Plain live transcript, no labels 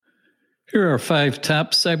Here are 5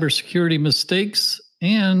 top cybersecurity mistakes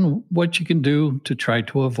and what you can do to try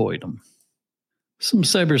to avoid them. Some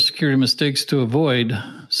cybersecurity mistakes to avoid.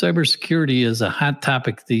 Cybersecurity is a hot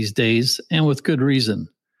topic these days, and with good reason.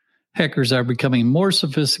 Hackers are becoming more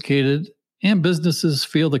sophisticated, and businesses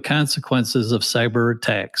feel the consequences of cyber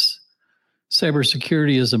attacks.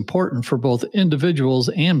 Cybersecurity is important for both individuals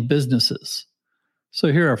and businesses. So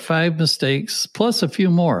here are 5 mistakes, plus a few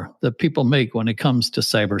more, that people make when it comes to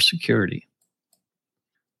cybersecurity.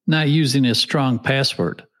 Not using a strong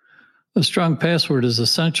password. A strong password is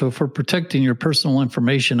essential for protecting your personal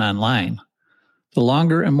information online. The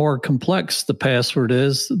longer and more complex the password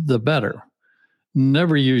is, the better.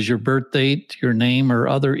 Never use your birth date, your name, or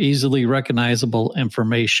other easily recognizable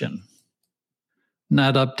information.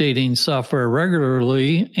 Not updating software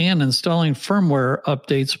regularly and installing firmware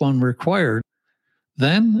updates when required.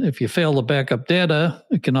 Then, if you fail to back up data,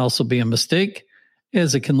 it can also be a mistake,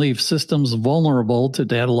 as it can leave systems vulnerable to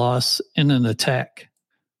data loss in an attack.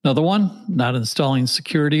 Another one, not installing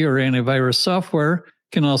security or antivirus software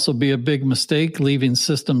can also be a big mistake, leaving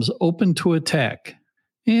systems open to attack.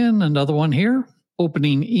 And another one here,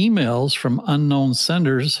 opening emails from unknown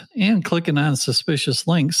senders and clicking on suspicious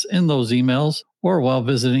links in those emails or while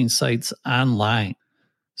visiting sites online.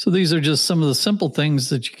 So these are just some of the simple things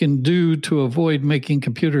that you can do to avoid making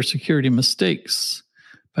computer security mistakes.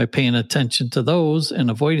 By paying attention to those and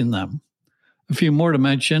avoiding them. A few more to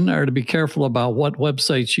mention are to be careful about what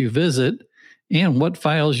websites you visit and what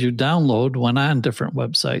files you download when on different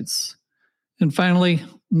websites. And finally,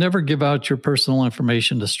 never give out your personal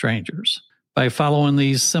information to strangers. By following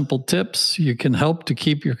these simple tips, you can help to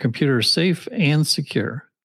keep your computer safe and secure.